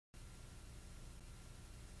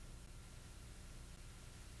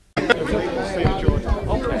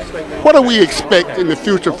what do we expect in the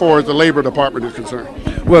future for as the Labor Department is concerned?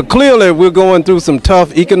 Well, clearly we're going through some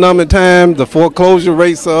tough economic times. The foreclosure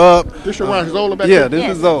rates are up. This your wife, Zola, back Yeah, there?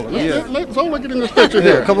 this is Zola. Let Zola get in this picture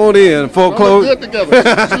here. Come on in. Foreclosure. Get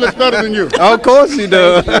together. She looks better than you. Of course she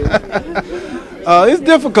does. It's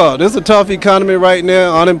difficult. It's a tough economy right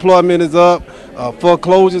now. Unemployment is up.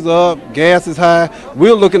 Foreclosures are up. Gas is high.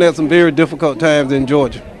 We're looking at some very difficult times in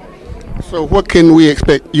Georgia. So what can we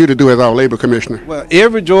expect you to do as our labor commissioner? Well,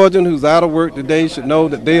 every Georgian who's out of work today should know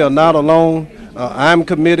that they are not alone. I'm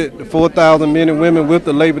committed, the 4,000 men and women with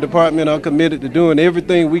the Labor Department are committed to doing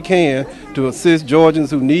everything we can to assist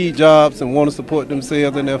Georgians who need jobs and want to support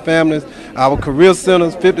themselves and their families. Our career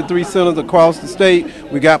centers, 53 centers across the state,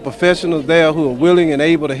 we got professionals there who are willing and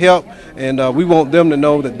able to help, and we want them to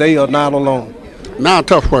know that they are not alone. Now a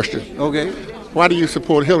tough question. Okay. Why do you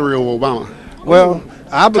support Hillary over Obama? Well,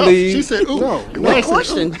 I believe. She said, ooh. No. Good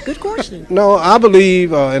question. Good question. No, I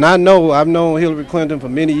believe, and I know I've known Hillary Clinton for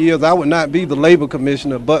many years. I would not be the labor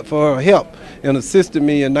commissioner but for her help and assisted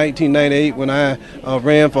me in 1998 when I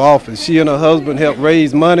ran for office. She and her husband helped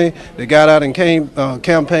raise money. They got out and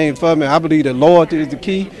campaigned for me. I believe that loyalty is the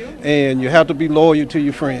key, and you have to be loyal to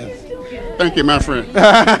your friends. Thank you, my friend.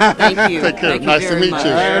 Thank you. Take care. Thank you Nice to very meet much.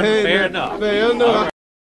 you. Fair enough. Fair enough.